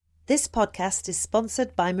This podcast is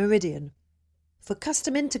sponsored by Meridian. For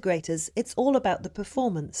custom integrators, it's all about the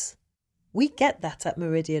performance. We get that at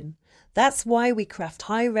Meridian. That's why we craft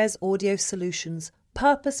high-res audio solutions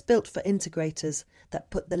purpose-built for integrators that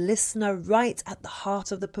put the listener right at the heart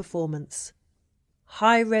of the performance.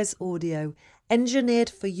 High-res audio, engineered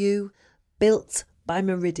for you, built by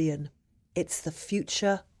Meridian. It's the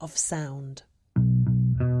future of sound.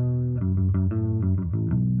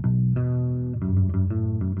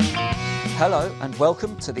 Hello and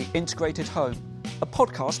welcome to The Integrated Home, a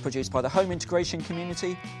podcast produced by the home integration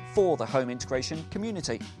community for the home integration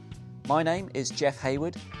community. My name is Jeff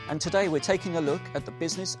Hayward, and today we're taking a look at the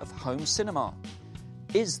business of home cinema.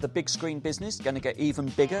 Is the big screen business going to get even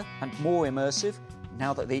bigger and more immersive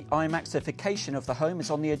now that the IMAXification of the home is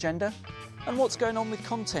on the agenda? And what's going on with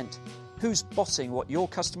content? Who's bossing what your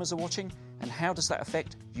customers are watching, and how does that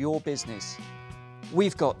affect your business?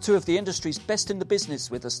 We've got two of the industry's best in the business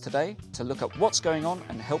with us today to look at what's going on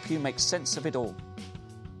and help you make sense of it all.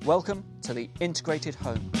 Welcome to The Integrated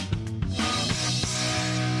Home.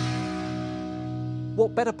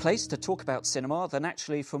 What better place to talk about cinema than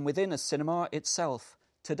actually from within a cinema itself?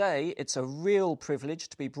 Today, it's a real privilege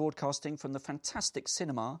to be broadcasting from the fantastic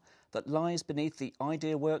cinema that lies beneath the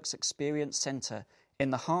IdeaWorks Experience Centre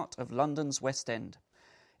in the heart of London's West End.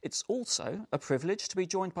 It's also a privilege to be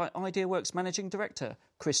joined by IdeaWorks Managing Director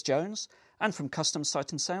Chris Jones and from Custom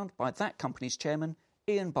Sight and Sound by that company's chairman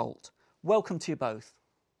Ian Bolt. Welcome to you both.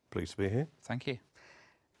 Pleased to be here. Thank you.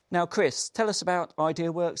 Now, Chris, tell us about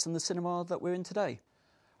IdeaWorks and the cinema that we're in today.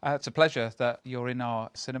 It's a pleasure that you're in our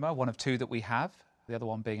cinema, one of two that we have, the other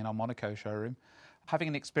one being in our Monaco showroom. Having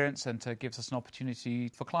an experience centre gives us an opportunity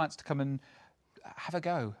for clients to come and have a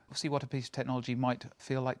go, see what a piece of technology might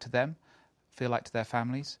feel like to them, feel like to their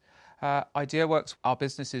families. IdeaWorks, our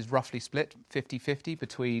business is roughly split 50-50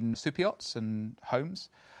 between super yachts and homes.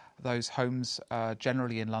 Those homes are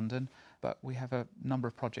generally in London, but we have a number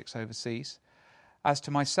of projects overseas. As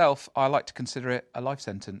to myself, I like to consider it a life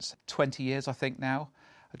sentence. 20 years, I think, now.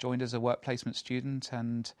 I joined as a work placement student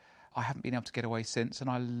and I haven't been able to get away since, and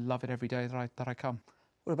I love it every day that I come.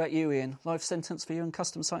 What about you, Ian? Life sentence for you in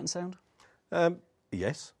Custom Sight and Sound?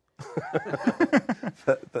 Yes.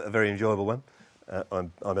 but a very enjoyable one.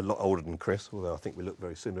 I'm a lot older than Chris, although I think we look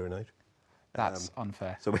very similar in age. That's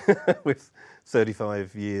unfair. So with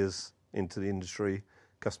 35 years into the industry,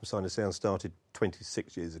 Custom Sight and Sound started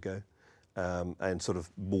 26 years ago and sort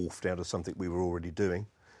of morphed out of something we were already doing.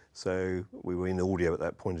 So we were in audio at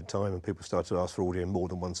that point in time, and people started to ask for audio in more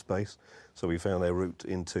than one space. So we found our route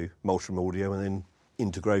into multi-room audio, and then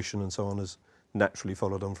integration and so on has naturally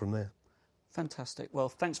followed on from there. Fantastic. Well,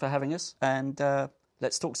 thanks for having us, and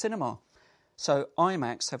let's talk cinema. So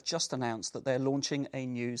IMAX have just announced that they're launching a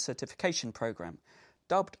new certification programme.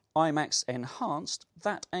 Dubbed IMAX Enhanced,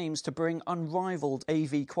 that aims to bring unrivalled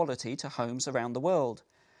AV quality to homes around the world.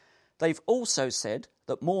 They've also said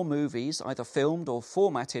that more movies, either filmed or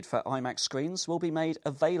formatted for IMAX screens, will be made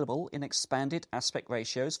available in expanded aspect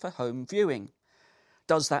ratios for home viewing.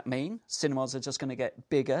 Does that mean cinemas are just going to get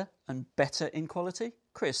bigger and better in quality?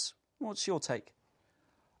 Chris, what's your take?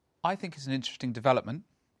 I think it's an interesting development.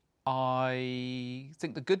 I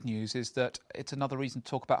think the good news is that it's another reason to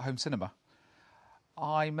talk about home cinema.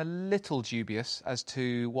 I'm a little dubious as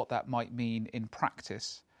to what that might mean in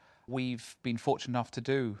practice. We've been fortunate enough to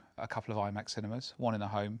do a couple of IMAX cinemas, one in a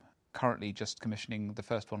home, currently just commissioning the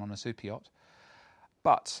first one on a super yacht.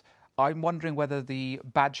 But I'm wondering whether the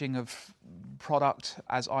badging of product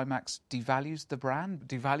as IMAX devalues the brand,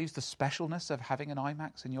 devalues the specialness of having an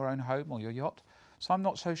IMAX in your own home or your yacht. So I'm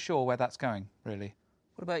not so sure where that's going, really.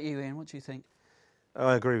 What about you, Ian? What do you think?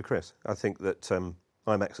 I agree with Chris. I think that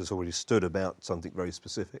IMAX has already stood about something very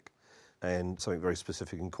specific, and something very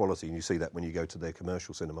specific in quality, and you see that when you go to their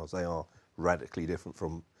commercial cinemas. They are radically different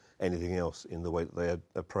from anything else in the way that they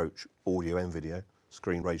approach audio and video.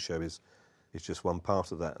 Screen ratio is just one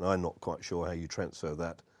part of that, and I'm not quite sure how you transfer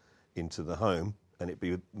that into the home, and it'd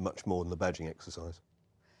be much more than the badging exercise.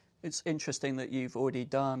 It's interesting that you've already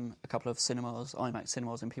done a couple of cinemas, IMAX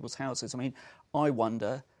cinemas in people's houses. I mean, I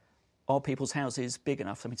wonder, are people's houses big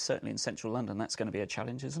enough? I mean, certainly in central London, that's going to be a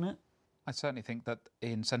challenge, isn't it? I certainly think that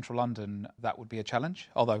in central London that would be a challenge,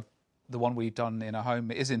 although the one we've done in a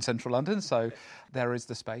home is in central London, so there is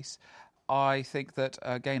the space. I think that,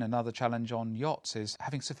 again, another challenge on yachts is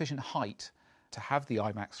having sufficient height to have the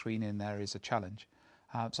IMAX screen in there is a challenge.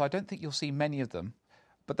 So I don't think you'll see many of them,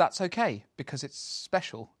 but that's okay because it's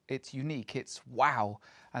special, it's unique, it's wow.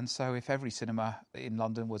 And so if every cinema in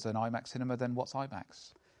London was an IMAX cinema, then what's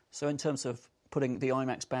IMAX? So in terms of putting the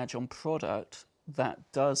IMAX badge on product, that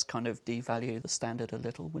does kind of devalue the standard a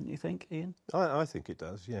little, wouldn't you think, Ian? I think it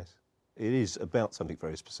does, yes. It is about something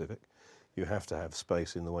very specific. You have to have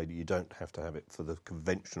space in the way that you don't have to have it for the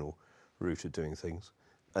conventional route of doing things.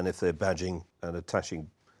 And if they're badging and attaching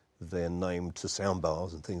their name to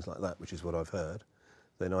soundbars and things like that, which is what I've heard,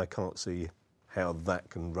 then I can't see how that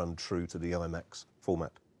can run true to the IMAX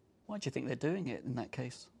format. Why do you think they're doing it in that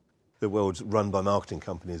case? The world's run by marketing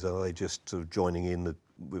companies. Are they just sort of joining in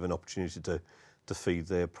with an opportunity to feed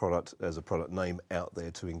their product as a product name out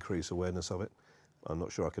there to increase awareness of it? I'm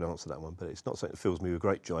not sure I can answer that one, but it's not something that fills me with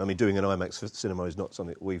great joy. I mean, doing an IMAX cinema is not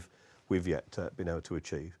something we've yet been able to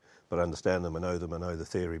achieve, but I understand them, I know the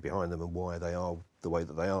theory behind them and why they are the way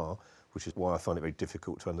that they are, which is why I find it very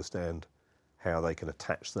difficult to understand how they can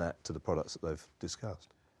attach that to the products that they've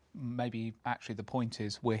discussed. Maybe actually the point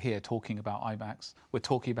is we're here talking about IMAX, we're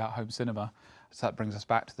talking about home cinema, so that brings us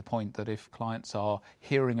back to the point that if clients are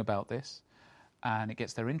hearing about this and it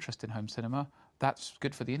gets their interest in home cinema, that's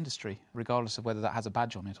good for the industry, regardless of whether that has a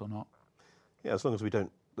badge on it or not. Yeah, as long as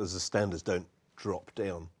as the standards don't drop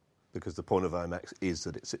down, because the point of IMAX is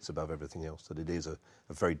that it sits above everything else, that it is a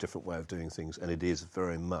very different way of doing things, and it is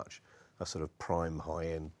very much a sort of prime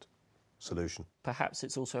high-end solution. Perhaps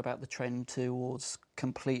it's also about the trend towards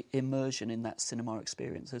complete immersion in that cinema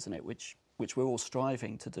experience, isn't it, which we're all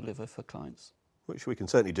striving to deliver for clients. Which we can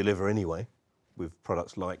certainly deliver anyway, with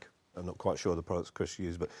products like, I'm not quite sure the products Chris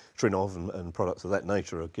used, but Trinov and products of that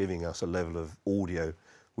nature are giving us a level of audio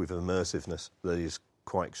with immersiveness that is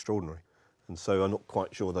quite extraordinary. And so I'm not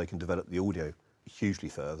quite sure they can develop the audio hugely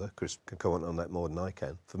further. Chris can comment on that more than I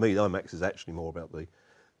can. For me, IMAX is actually more about the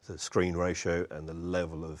screen ratio and the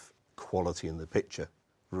level of quality in the picture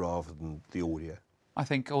rather than the audio. I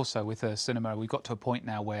think also with a cinema, we've got to a point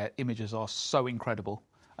now where images are so incredible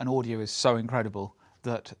and audio is so incredible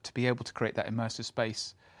that to be able to create that immersive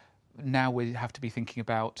space, now we have to be thinking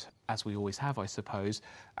about, as we always have, I suppose,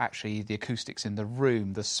 actually the acoustics in the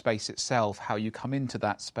room, the space itself, how you come into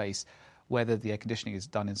that space, whether the air conditioning is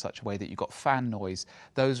done in such a way that you've got fan noise.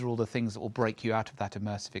 Those are all the things that will break you out of that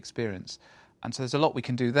immersive experience. And so there's a lot we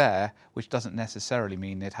can do there, which doesn't necessarily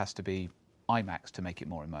mean it has to be IMAX to make it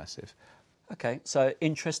more immersive. Okay, so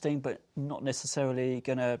interesting, but not necessarily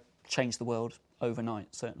going to change the world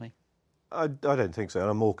overnight, certainly. I don't think so. And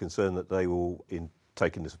I'm more concerned that they will, in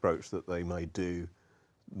taking this approach, that they may do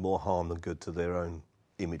more harm than good to their own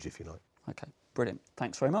image, if you like. Okay, brilliant.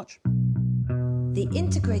 Thanks very much. The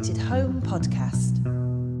Integrated Home Podcast.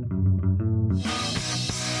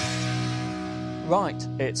 Right,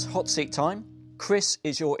 it's hot seat time. Chris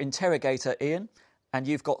is your interrogator, Ian, and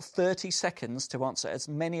you've got 30 seconds to answer as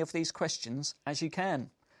many of these questions as you can.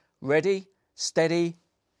 Ready, steady,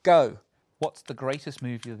 go. What's the greatest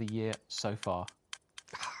movie of the year so far?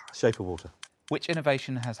 Shape of Water. Which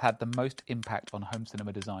innovation has had the most impact on home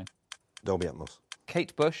cinema design? Dolby Atmos.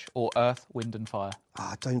 Kate Bush or Earth, Wind and Fire?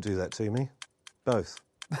 Don't do that to me. Both.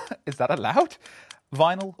 Is that allowed?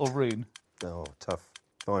 Vinyl or Rune? Oh, tough.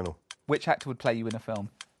 Vinyl. Which actor would play you in a film?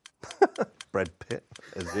 Brad Pitt,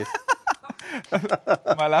 as if.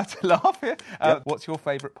 Am I allowed to laugh here? Yep. What's your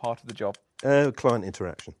favourite part of the job? Client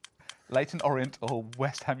interaction. Leighton Orient or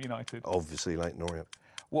West Ham United? Obviously, Leighton Orient.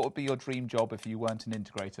 What would be your dream job if you weren't an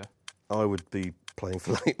integrator? I would be playing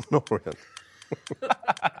for Leighton Orient.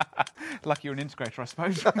 Lucky you're an integrator, I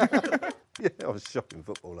suppose. Yeah, I was a shocking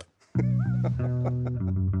footballer.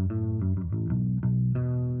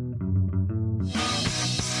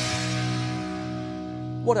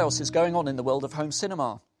 What else is going on in the world of home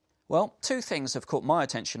cinema? Well, two things have caught my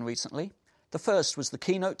attention recently. The first was the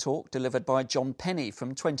keynote talk delivered by John Penny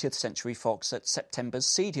from 20th Century Fox at September's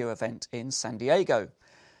CEDIA event in San Diego.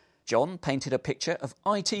 John painted a picture of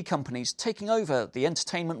IT companies taking over the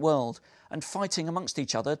entertainment world and fighting amongst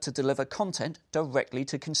each other to deliver content directly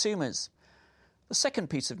to consumers. The second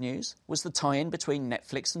piece of news was the tie-in between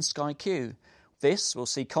Netflix and Sky Q. This will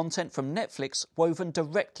see content from Netflix woven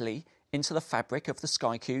directly into the fabric of the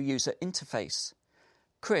Sky Q user interface.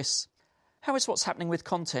 Chris, how is what's happening with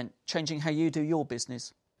content changing how you do your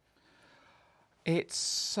business?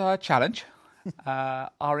 It's a challenge.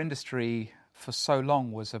 Our industry for so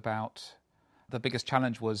long was about, the biggest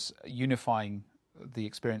challenge was unifying the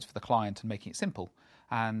experience for the client and making it simple.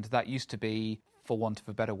 And that used to be, for want of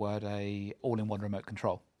a better word, a all-in-one remote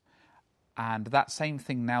control. And that same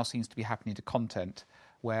thing now seems to be happening to content,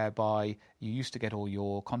 whereby you used to get all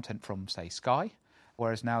your content from, say, Sky,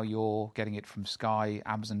 whereas now you're getting it from Sky,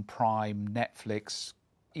 Amazon Prime, Netflix,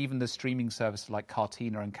 even the streaming services like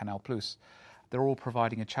Cartina and Canal+. They're all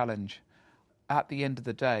providing a challenge. At the end of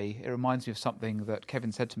the day, it reminds me of something that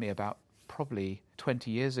Kevin said to me about probably 20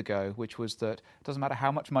 years ago, which was that it doesn't matter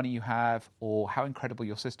how much money you have or how incredible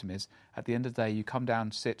your system is, at the end of the day, you come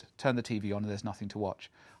down, sit, turn the TV on, and there's nothing to watch.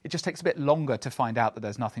 It just takes a bit longer to find out that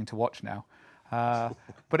there's nothing to watch now.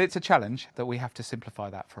 But it's a challenge that we have to simplify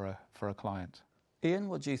that for a client. Ian,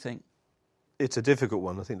 what do you think? It's a difficult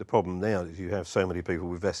one. I think the problem now is you have so many people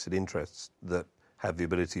with vested interests that have the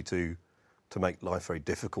ability to make life very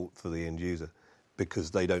difficult for the end user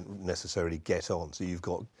because they don't necessarily get on. So you've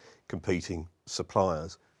got competing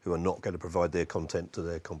suppliers who are not going to provide their content to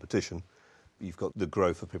their competition. You've got the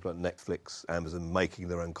growth of people like Netflix, Amazon making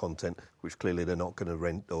their own content, which clearly they're not going to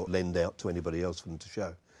rent or lend out to anybody else for them to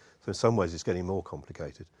show. So in some ways it's getting more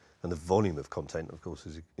complicated. And the volume of content, of course,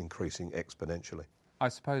 is increasing exponentially. I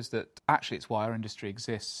suppose that actually it's why our industry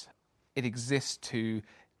exists. It exists to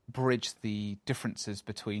bridge the differences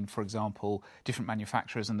between, for example, different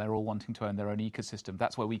manufacturers, and they're all wanting to own their own ecosystem.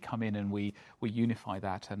 That's where we come in and we unify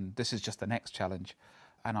that, and this is just the next challenge.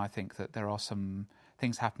 And I think that there are some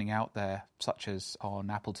things happening out there, such as on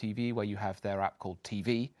Apple TV, where you have their app called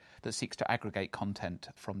TV that seeks to aggregate content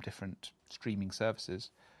from different streaming services.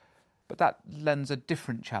 But that lends a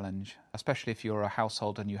different challenge, especially if you're a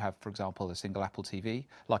household and you have, for example, a single Apple TV,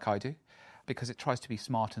 like I do, because it tries to be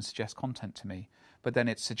smart and suggest content to me. But then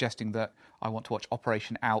it's suggesting that I want to watch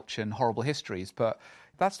Operation Ouch and Horrible Histories, but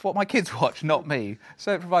that's what my kids watch, not me.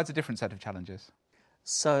 So it provides a different set of challenges.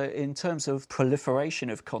 So in terms of proliferation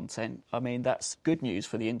of content, I mean, that's good news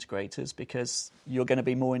for the integrators because you're going to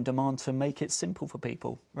be more in demand to make it simple for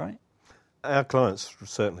people, right? Our clients,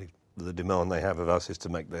 certainly, the demand they have of us is to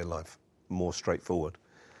make their life more straightforward.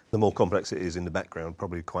 The more complex it is in the background,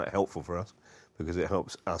 probably quite helpful for us because it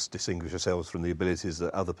helps us distinguish ourselves from the abilities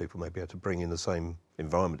that other people may be able to bring in the same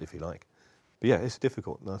environment, if you like. But yeah, it's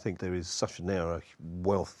difficult, and I think there is such now a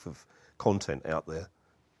wealth of content out there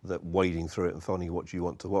that wading through it and finding what you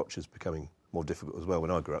want to watch is becoming more difficult as well. When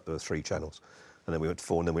I grew up, there were 3 channels, and then we went to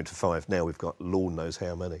 4, and then we went to 5. Now we've got Lord knows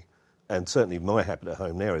how many. And certainly my habit at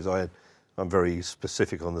home now is I'm very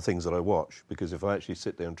specific on the things that I watch, because if I actually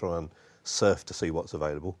sit there and try and surf to see what's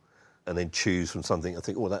available and then choose from something, I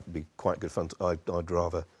think, oh, that'd be quite good fun. I'd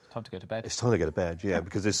rather... Time to go to bed. It's time to go to bed, yeah,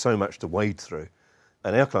 because there's so much to wade through.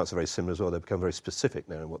 And our clients are very similar as well. They become very specific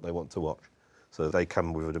now in what they want to watch. So they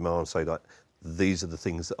come with a demand and say, like, these are the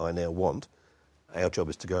things that I now want. Our job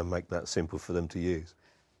is to go and make that simple for them to use.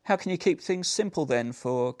 How can you keep things simple then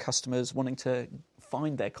for customers wanting to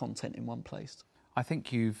find their content in one place? I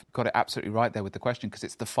think you've got it absolutely right there with the question, because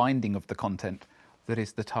it's the finding of the content that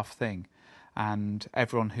is the tough thing. And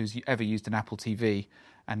everyone who's ever used an Apple TV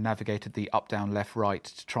and navigated the up, down, left, right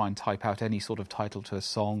to try and type out any sort of title to a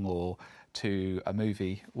song or to a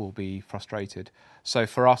movie will be frustrated. So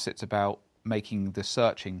for us, it's about making the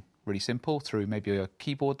searching really simple through maybe a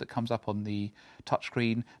keyboard that comes up on the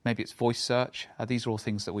touchscreen. Maybe it's voice search. These are all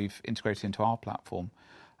things that we've integrated into our platform.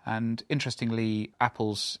 And interestingly,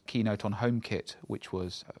 Apple's keynote on HomeKit, which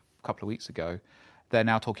was a couple of weeks ago, they're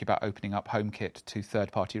now talking about opening up HomeKit to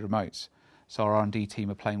third-party remotes. So our R&D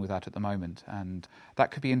team are playing with that at the moment. And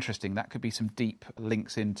that could be interesting. That could be some deep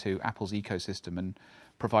links into Apple's ecosystem and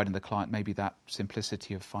providing the client maybe that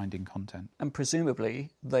simplicity of finding content. And presumably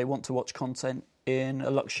they want to watch content in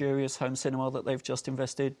a luxurious home cinema that they've just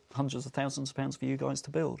invested hundreds of thousands of pounds for you guys to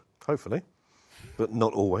build. Hopefully, but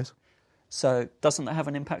not always. So doesn't that have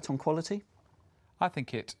an impact on quality? I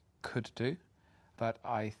think it could do, but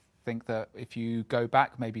I think that if you go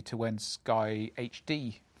back maybe to when Sky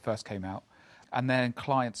HD first came out, and then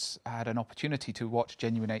clients had an opportunity to watch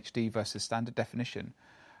genuine HD versus standard definition,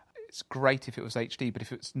 it's great if it was HD, but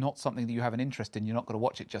if it's not something that you have an interest in, you're not going to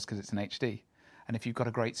watch it just because it's an HD. And if you've got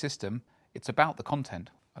a great system, it's about the content.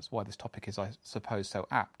 That's why this topic is, I suppose, so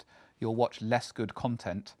apt. You'll watch less good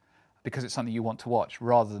content because it's something you want to watch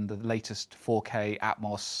rather than the latest 4K,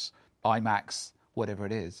 Atmos, IMAX, whatever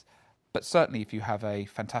it is. But certainly if you have a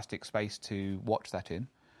fantastic space to watch that in,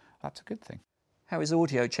 that's a good thing. How is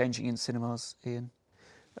audio changing in cinemas, Ian?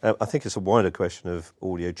 I think it's a wider question of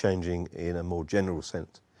audio changing in a more general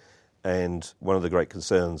sense. And one of the great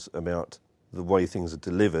concerns about the way things are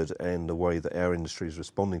delivered and the way that our industry is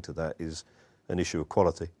responding to that is an issue of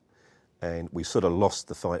quality. And we sort of lost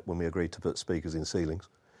the fight when we agreed to put speakers in ceilings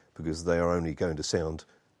because they are only going to sound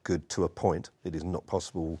good to a point. It is not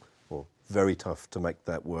possible or very tough to make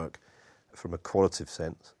that work from a qualitative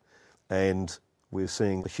sense. And we're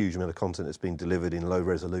seeing a huge amount of content that's being delivered in low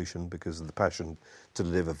resolution because of the passion to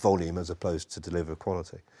deliver volume as opposed to deliver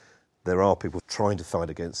quality. There are people trying to fight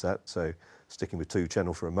against that. So sticking with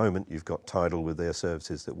 2-channel for a moment, you've got Tidal with their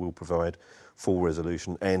services that will provide full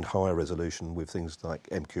resolution and higher resolution with things like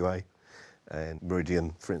MQA. And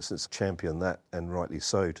Meridian, for instance, championed that, and rightly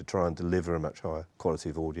so, to try and deliver a much higher quality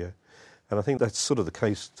of audio. And I think that's sort of the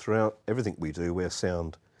case throughout everything we do where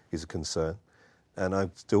sound is a concern. And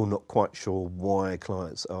I'm still not quite sure why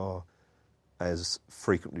clients are as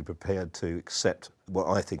frequently prepared to accept what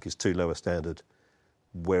I think is too low a standard,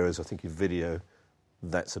 whereas I think in video,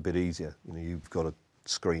 that's a bit easier. You know, you've got a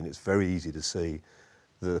screen, it's very easy to see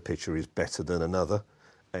that a picture is better than another,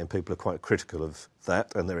 and people are quite critical of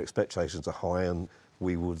that, and their expectations are high, and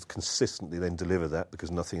we would consistently then deliver that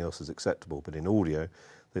because nothing else is acceptable. But in audio,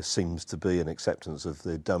 there seems to be an acceptance of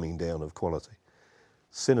the dumbing down of quality.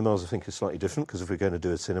 Cinemas, I think, is slightly different, because if we're going to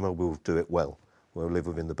do a cinema, we'll do it well. We'll live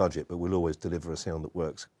within the budget, but we'll always deliver a sound that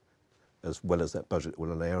works as well as that budget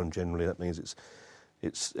will allow, and generally that means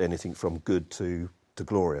it's anything from good to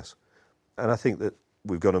glorious. And I think that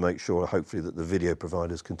we've got to make sure, hopefully, that the video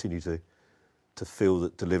providers continue to feel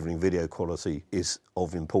that delivering video quality is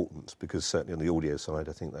of importance, because certainly on the audio side,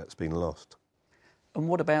 I think that's been lost. And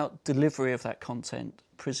what about delivery of that content?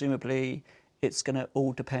 Presumably, it's going to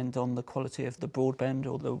all depend on the quality of the broadband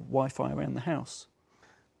or the Wi-Fi around the house.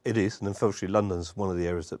 It is, and unfortunately London's one of the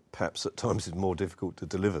areas that perhaps at times is more difficult to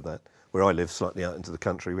deliver that. Where I live, slightly out into the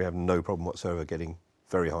country, we have no problem whatsoever getting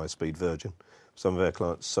very high-speed Virgin. Some of our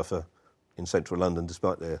clients suffer in central London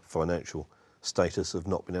despite their financial status of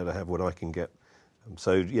not being able to have what I can get.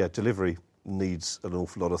 So, yeah, delivery needs an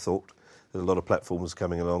awful lot of thought. There's a lot of platforms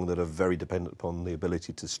coming along that are very dependent upon the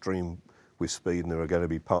ability to stream with speed, and there are going to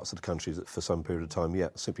be parts of the country that for some period of time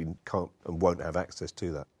yet simply can't and won't have access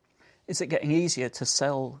to that. Is it getting easier to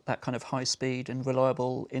sell that kind of high-speed and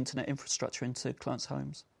reliable internet infrastructure into clients'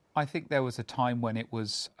 homes? I think there was a time when it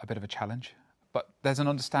was a bit of a challenge, but there's an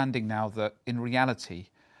understanding now that in reality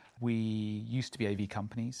we used to be AV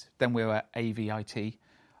companies, then we were AV IT.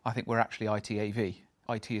 I think we're actually IT AV.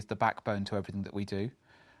 IT is the backbone to everything that we do,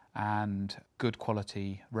 and good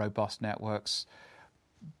quality, robust networks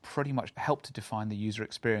pretty much help to define the user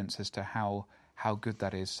experience as to how good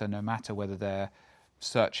that is. So no matter whether they're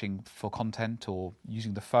searching for content or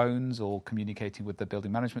using the phones or communicating with the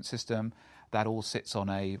building management system, that all sits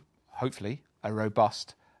on hopefully a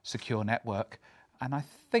robust, secure network. And I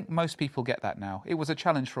think most people get that now. It was a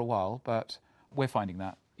challenge for a while, but we're finding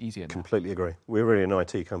that easier now. Completely agree. We're really an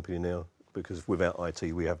IT company now, because without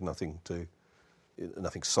IT we have nothing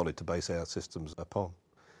solid to base our systems upon.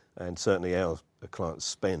 And certainly our clients'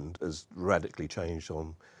 spend has radically changed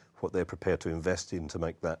on what they're prepared to invest in to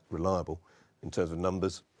make that reliable. In terms of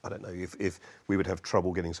numbers, I don't know if we would have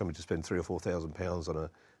trouble getting somebody to spend £3,000 or £4,000 on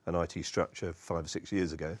an IT structure 5 or 6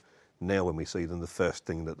 years ago. Now when we see them, the first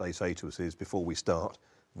thing that they say to us is, before we start,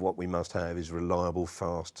 what we must have is reliable,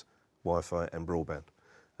 fast Wi-Fi and broadband.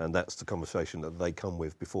 And that's the conversation that they come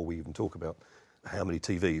with before we even talk about how many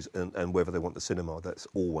TVs and whether they want the cinema. That's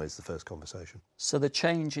always the first conversation. So the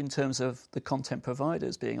change in terms of the content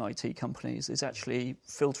providers being IT companies is actually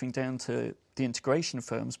filtering down to the integration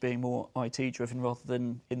firms being more IT driven rather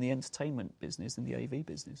than in the entertainment business, in the AV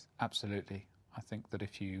business. Absolutely. I think that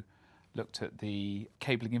if you looked at the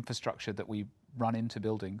cabling infrastructure that we run into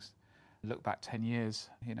buildings, look back 10 years,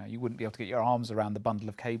 you wouldn't be able to get your arms around the bundle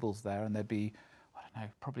of cables there, and there'd be,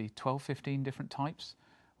 probably 12, 15 different types.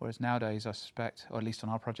 Whereas nowadays, I suspect, or at least on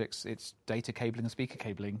our projects, it's data cabling and speaker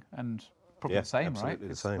cabling, and probably the same, right? Absolutely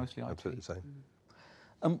the same. Mostly IT. Absolutely the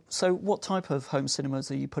same. So what type of home cinemas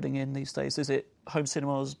are you putting in these days? Is it home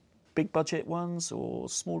cinemas, big budget ones or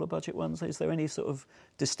smaller budget ones? Is there any sort of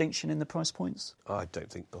distinction in the price points? I don't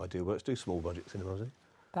think Ideal Works do small budget cinemas,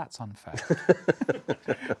 That's unfair.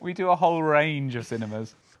 We do a whole range of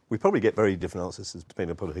cinemas. We probably get very different answers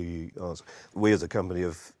depending upon who you ask. We as a company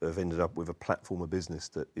have ended up with a platform of business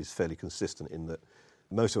that is fairly consistent in that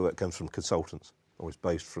most of it comes from consultants, or is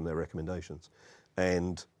based from their recommendations.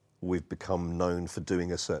 And we've become known for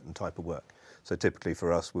doing a certain type of work. So typically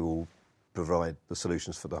for us, we will provide the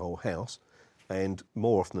solutions for the whole house, and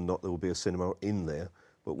more often than not there will be a cinema in there,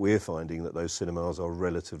 but we're finding that those cinemas are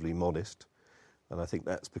relatively modest, and I think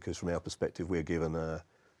that's because from our perspective we're given a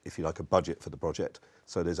budget for the project,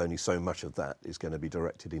 so there's only so much of that is going to be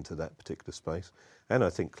directed into that particular space. And I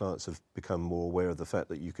think clients have become more aware of the fact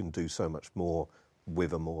that you can do so much more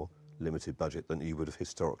with a more limited budget than you would have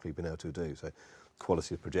historically been able to do. So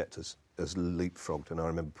quality of projectors has leapfrogged, and I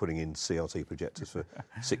remember putting in CRT projectors for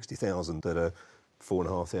 60,000 that are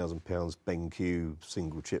 £4,500 BenQ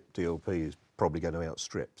single chip DLP is probably going to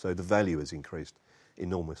outstrip. So the value has increased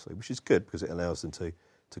enormously, which is good because it allows them to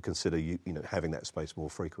consider having that space more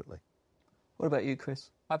frequently. What about you,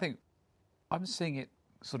 Chris? I think I'm seeing it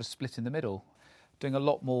sort of split in the middle, doing a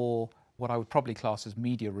lot more what I would probably class as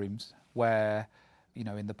media rooms, where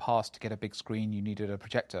In the past, to get a big screen, you needed a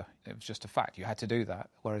projector. It was just a fact. You had to do that.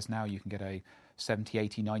 Whereas now you can get a 70,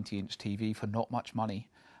 80, 90-inch TV for not much money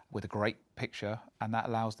with a great picture, and that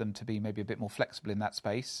allows them to be maybe a bit more flexible in that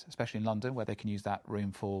space, especially in London, where they can use that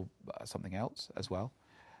room for something else as well.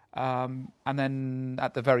 And then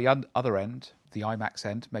at the very other end, the IMAX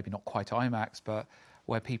end, maybe not quite IMAX, but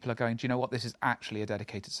where people are going, do you know what, this is actually a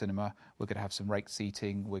dedicated cinema. We're going to have some raked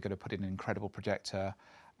seating. We're going to put in an incredible projector,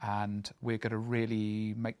 and we're going to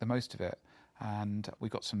really make the most of it. And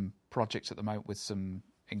we've got some projects at the moment with some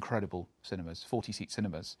incredible cinemas, 40-seat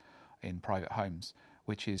cinemas in private homes,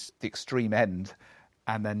 which is the extreme end.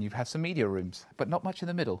 And then you've had some media rooms, but not much in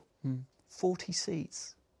the middle. 40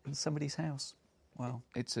 seats in somebody's house. Wow.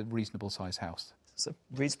 It's a reasonable size house. It's a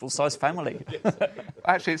reasonable size family.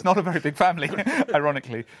 Actually, it's not a very big family,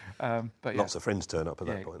 ironically. But yeah. Lots of friends turn up at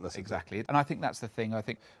that point. That's exactly. And I think that's the thing. I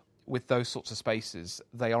think with those sorts of spaces,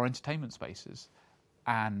 they are entertainment spaces.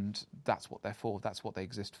 And that's what they're for. That's what they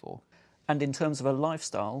exist for. And in terms of a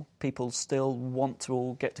lifestyle, people still want to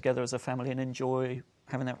all get together as a family and enjoy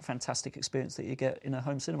having that fantastic experience that you get in a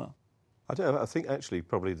home cinema. I think actually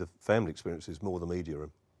probably the family experience is more the media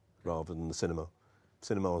room rather than the cinema.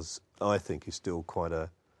 Cinemas, I think, is still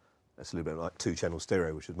it's a little bit like two-channel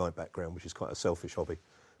stereo, which is my background, which is quite a selfish hobby,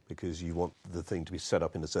 because you want the thing to be set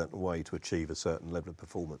up in a certain way to achieve a certain level of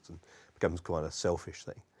performance, and it becomes quite a selfish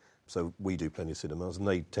thing. So we do plenty of cinemas, and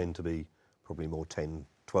they tend to be probably more 10,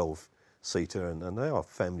 12-seater, and they are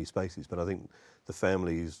family spaces, but I think the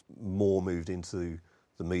family is more moved into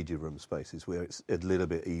the media room spaces, where it's a little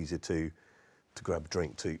bit easier to grab a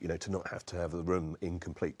drink, to not have to have the room in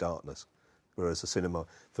complete darkness. Whereas a cinema,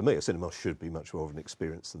 for me, a cinema should be much more of an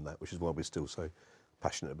experience than that, which is why we're still so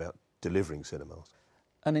passionate about delivering cinemas.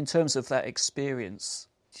 And in terms of that experience,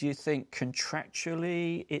 do you think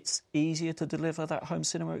contractually it's easier to deliver that home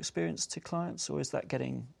cinema experience to clients, or is that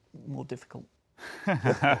getting more difficult?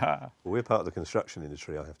 Well, we're part of the construction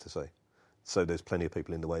industry, I have to say. So there's plenty of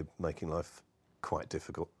people in the way, making life quite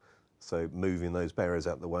difficult. So moving those barriers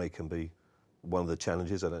out of the way can be one of the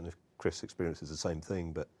challenges. I don't know if Chris experiences the same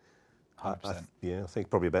thing, but I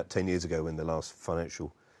think probably about 10 years ago, when the last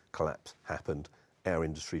financial collapse happened, our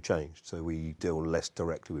industry changed. So we deal less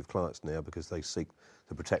directly with clients now because they seek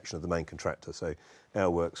the protection of the main contractor. So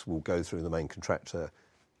our works will go through the main contractor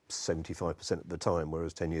 75% of the time,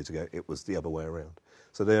 whereas 10 years ago it was the other way around.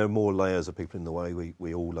 So there are more layers of people in the way.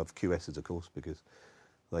 We all love QSs, of course, because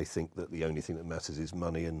they think that the only thing that matters is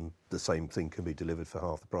money, and the same thing can be delivered for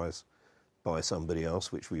half the price by somebody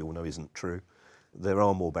else, which we all know isn't true. There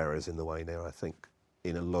are more barriers in the way now, I think,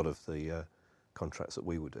 in a lot of the contracts that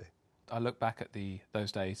we would do. I look back at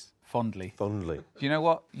those days fondly. Fondly. Do you know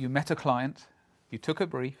what? You met a client, you took a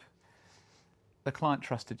brief, the client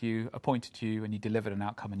trusted you, appointed you, and you delivered an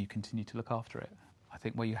outcome, and you continue to look after it. I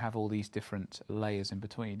think where you have all these different layers in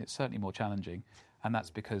between, it's certainly more challenging. And that's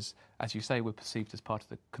because, as you say, we're perceived as part of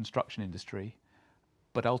the construction industry.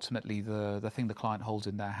 But ultimately, the thing the client holds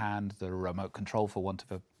in their hand, the remote control, for want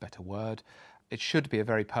of a better word, it should be a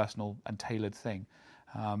very personal and tailored thing.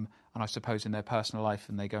 And I suppose in their personal life,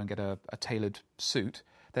 and they go and get a tailored suit,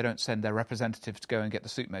 they don't send their representative to go and get the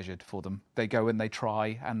suit measured for them. They go and they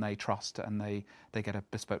try and they trust and they get a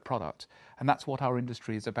bespoke product. And that's what our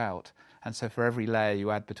industry is about. And so for every layer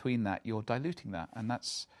you add between that, you're diluting that. And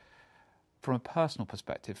that's, from a personal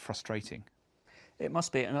perspective, frustrating. It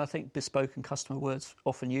must be, and I think bespoke and customer words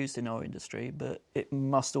often used in our industry, but it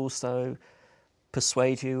must also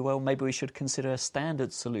persuade you, well, maybe we should consider a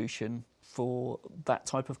standard solution for that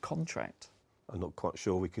type of contract. I'm not quite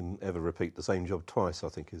sure we can ever repeat the same job twice, I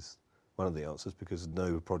think, is one of the answers, because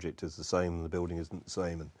no project is the same and the building isn't the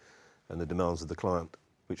same, and the demands of the client,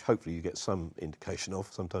 which hopefully you get some indication of,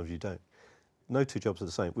 sometimes you don't. No two jobs are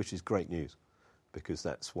the same, which is great news, because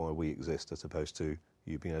that's why we exist, as opposed to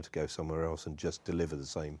you being able to go somewhere else and just deliver the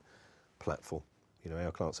same platform.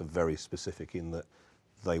 Our clients are very specific in that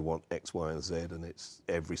they want X, Y, and Z, and it's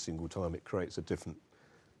every single time it creates a different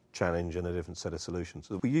challenge and a different set of solutions.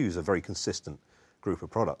 So we use a very consistent group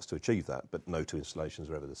of products to achieve that, but no two installations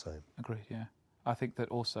are ever the same. Agreed, yeah. I think that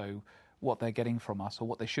also what they're getting from us, or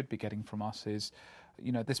what they should be getting from us, is,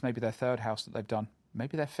 this may be their third house that they've done,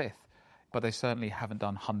 maybe their fifth, but they certainly haven't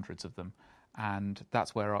done hundreds of them. And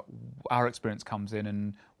that's where our experience comes in,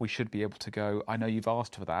 and we should be able to go, I know you've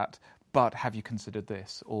asked for that, but have you considered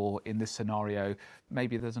this? Or in this scenario,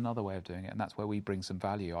 maybe there's another way of doing it. And that's where we bring some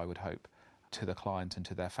value, I would hope, to the client and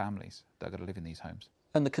to their families that are going to live in these homes.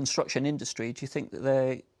 And the construction industry, do you think that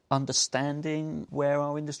they're understanding where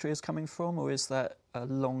our industry is coming from, or is that a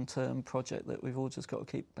long-term project that we've all just got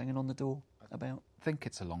to keep banging on the door about? I think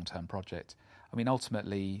it's a long-term project. I mean,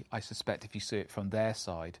 ultimately, I suspect if you see it from their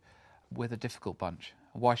side, we're the difficult bunch.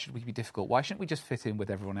 Why should we be difficult? Why shouldn't we just fit in with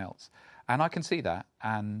everyone else? And I can see that,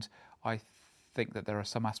 and I think that there are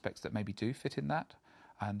some aspects that maybe do fit in that.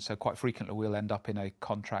 And so quite frequently we'll end up in a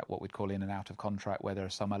contract, what we'd call in and out of contract, where there are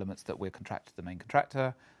some elements that we're contracted to the main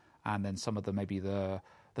contractor, and then some of them maybe the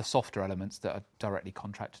softer elements that are directly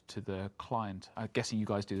contracted to the client. I'm guessing you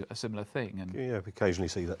guys do a similar thing. And Yeah, we occasionally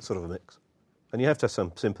see that sort of a mix. And you have to have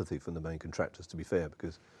some sympathy from the main contractors, to be fair,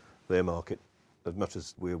 because their market, as much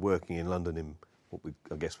as we're working in London in what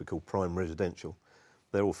I guess we call prime residential,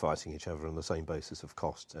 they're all fighting each other on the same basis of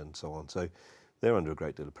cost and so on. So they're under a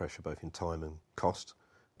great deal of pressure, both in time and cost.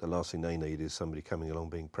 The last thing they need is somebody coming along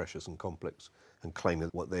being precious and complex and claiming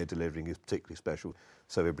that what they're delivering is particularly special,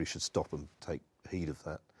 so everybody should stop and take heed of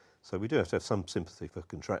that. So we do have to have some sympathy for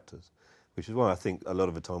contractors, which is why I think a lot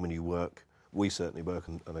of the time when you work, we certainly work,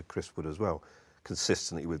 and Chris would as well,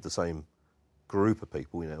 consistently with the same group of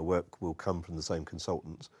people. Work will come from the same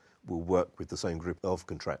consultants, we'll work with the same group of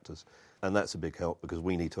contractors, and that's a big help because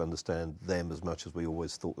we need to understand them as much as we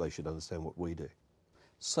always thought they should understand what we do.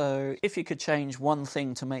 So if you could change one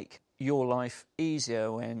thing to make your life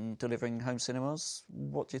easier when delivering home cinemas,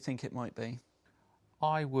 what do you think it might be?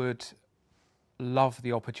 I would love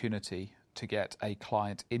the opportunity to get a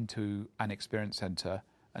client into an experience centre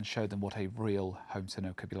and show them what a real home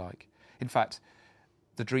cinema could be like. In fact,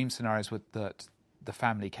 the dream scenarios were that the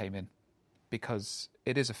family came in, because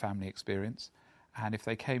it is a family experience, and if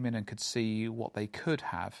they came in and could see what they could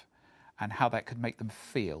have and how that could make them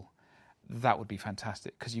feel, that would be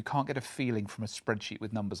fantastic, because you can't get a feeling from a spreadsheet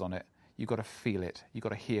with numbers on it. You've got to feel it, you've got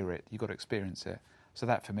to hear it, you've got to experience it. So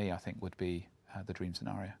that, for me, I think would be the dream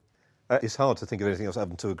scenario. It's hard to think of anything else other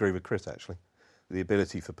than to agree with Chris, actually. The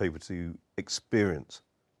ability for people to experience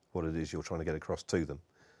what it is you're trying to get across to them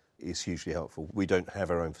is hugely helpful. We don't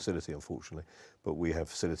have our own facility, unfortunately, but we have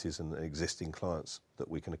facilities and existing clients that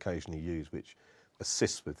we can occasionally use, which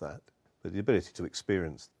assists with that. But the ability to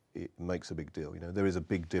experience it makes a big deal. There is a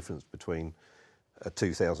big difference between a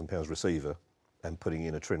 £2,000 receiver and putting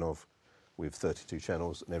in a Trinov with 32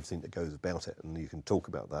 channels and everything that goes about it, and you can talk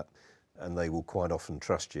about that, and they will quite often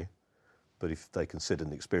trust you. But if they consider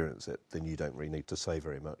and experience it, then you don't really need to say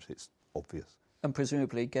very much. It's obvious. And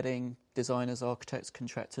presumably getting designers, architects,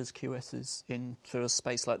 contractors, QSs into a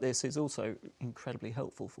space like this is also incredibly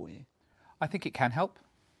helpful for you. I think it can help.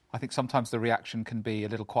 I think sometimes the reaction can be a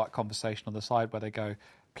little quiet conversation on the side where they go,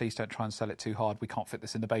 please don't try and sell it too hard, we can't fit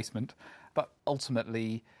this in the basement. But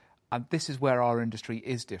ultimately, and this is where our industry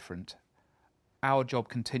is different, our job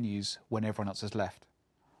continues when everyone else has left.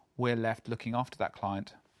 We're left looking after that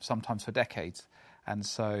client, sometimes for decades. And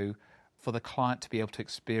so for the client to be able to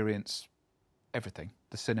experience everything,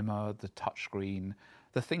 the cinema, the touchscreen,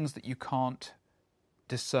 the things that you can't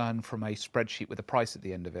discern from a spreadsheet with a price at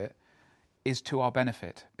the end of it, is to our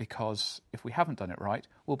benefit, because if we haven't done it right,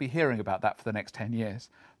 we'll be hearing about that for the next 10 years.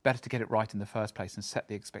 Better to get it right in the first place and set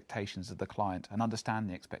the expectations of the client and understand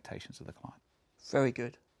the expectations of the client. Very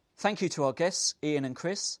good. Thank you to our guests, Ian and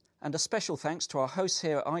Chris, and a special thanks to our hosts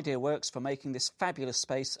here at IdeaWorks for making this fabulous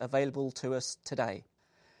space available to us today.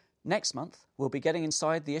 Next month, we'll be getting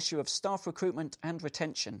inside the issue of staff recruitment and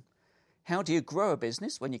retention. How do you grow a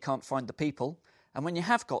business when you can't find the people? And when you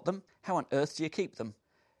have got them, how on earth do you keep them?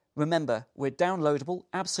 Remember, we're downloadable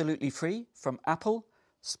absolutely free from Apple,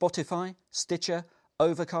 Spotify, Stitcher,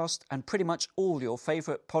 Overcast, and pretty much all your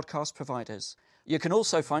favourite podcast providers. You can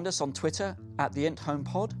also find us on Twitter at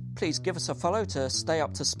 @TheIntHomePod. Please give us a follow to stay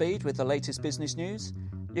up to speed with the latest business news.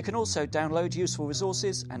 You can also download useful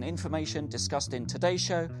resources and information discussed in today's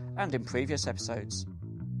show and in previous episodes.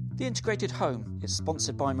 The Integrated Home is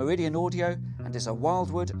sponsored by Meridian Audio and is a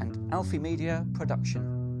Wildwood and Alfie Media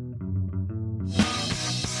production.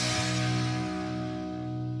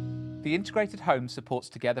 The Integrated Home supports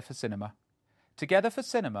Together for Cinema. Together for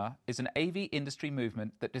Cinema is an AV industry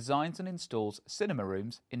movement that designs and installs cinema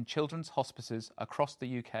rooms in children's hospices across the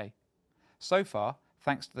UK. So far,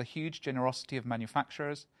 thanks to the huge generosity of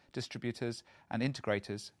manufacturers, distributors and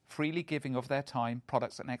integrators freely giving of their time,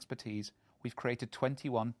 products and expertise, we've created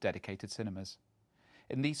 21 dedicated cinemas.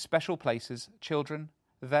 In these special places, children,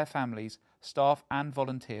 their families, staff and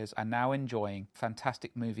volunteers are now enjoying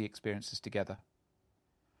fantastic movie experiences together.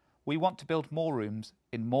 We want to build more rooms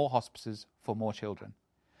in more hospices for more children.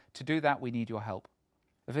 To do that, we need your help.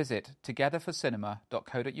 Visit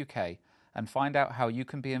togetherforcinema.co.uk and find out how you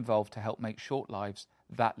can be involved to help make short lives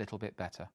that little bit better.